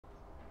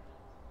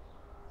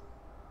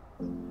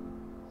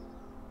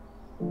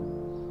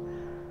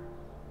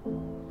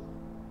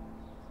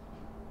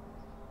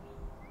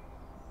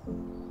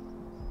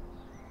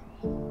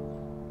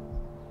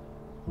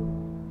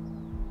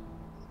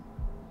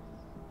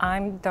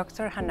I'm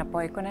Dr. Hanna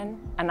Poikonen,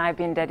 and I've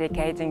been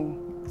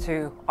dedicating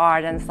to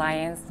art and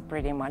science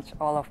pretty much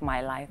all of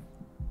my life.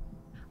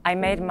 I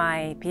made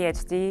my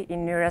PhD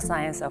in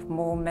neuroscience of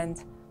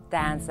movement,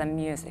 dance and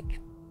music.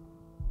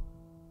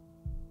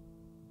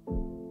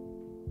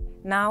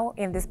 Now,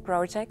 in this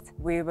project,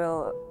 we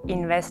will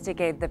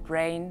investigate the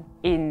brain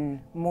in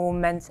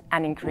movement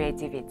and in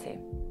creativity.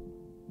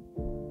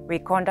 We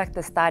conduct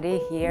the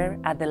study here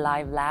at the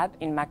Live Lab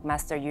in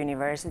McMaster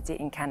University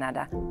in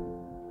Canada.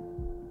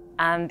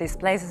 And this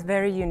place is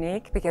very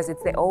unique because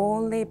it's the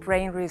only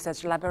brain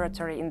research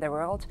laboratory in the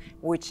world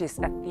which is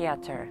a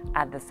theater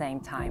at the same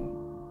time.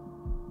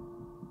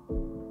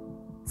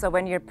 So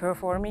when you're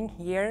performing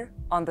here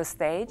on the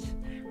stage,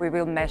 we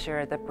will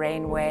measure the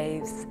brain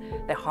waves,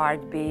 the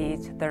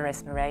heartbeat, the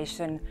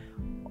respiration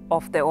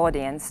of the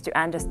audience to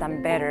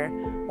understand better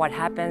what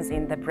happens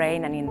in the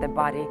brain and in the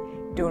body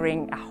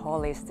during a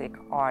holistic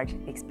art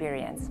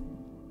experience.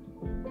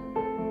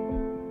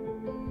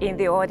 In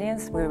the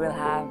audience, we will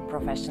have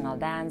professional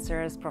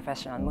dancers,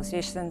 professional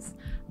musicians,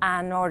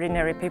 and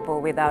ordinary people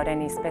without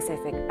any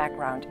specific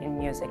background in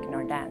music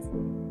nor dance.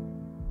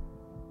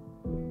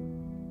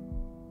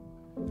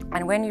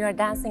 And when you are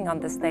dancing on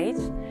the stage,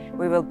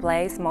 we will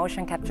place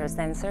motion capture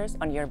sensors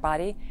on your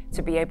body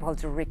to be able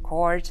to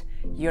record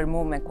your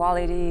movement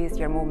qualities,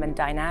 your movement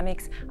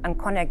dynamics, and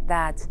connect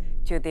that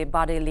to the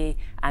bodily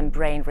and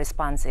brain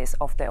responses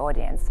of the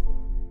audience.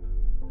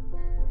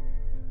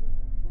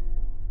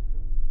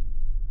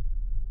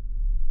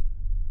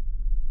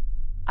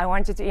 I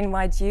wanted to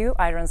invite you,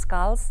 Iron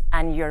Skulls,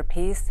 and your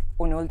piece,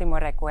 Un Último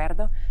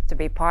Recuerdo, to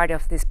be part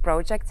of this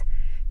project,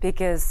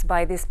 because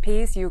by this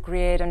piece you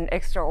create an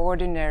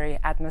extraordinary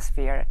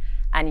atmosphere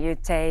and you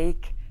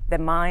take the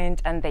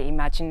mind and the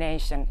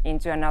imagination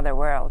into another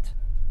world.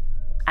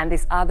 And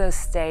this other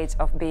state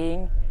of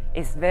being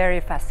is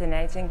very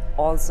fascinating,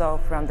 also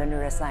from the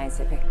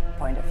neuroscientific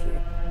point of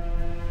view.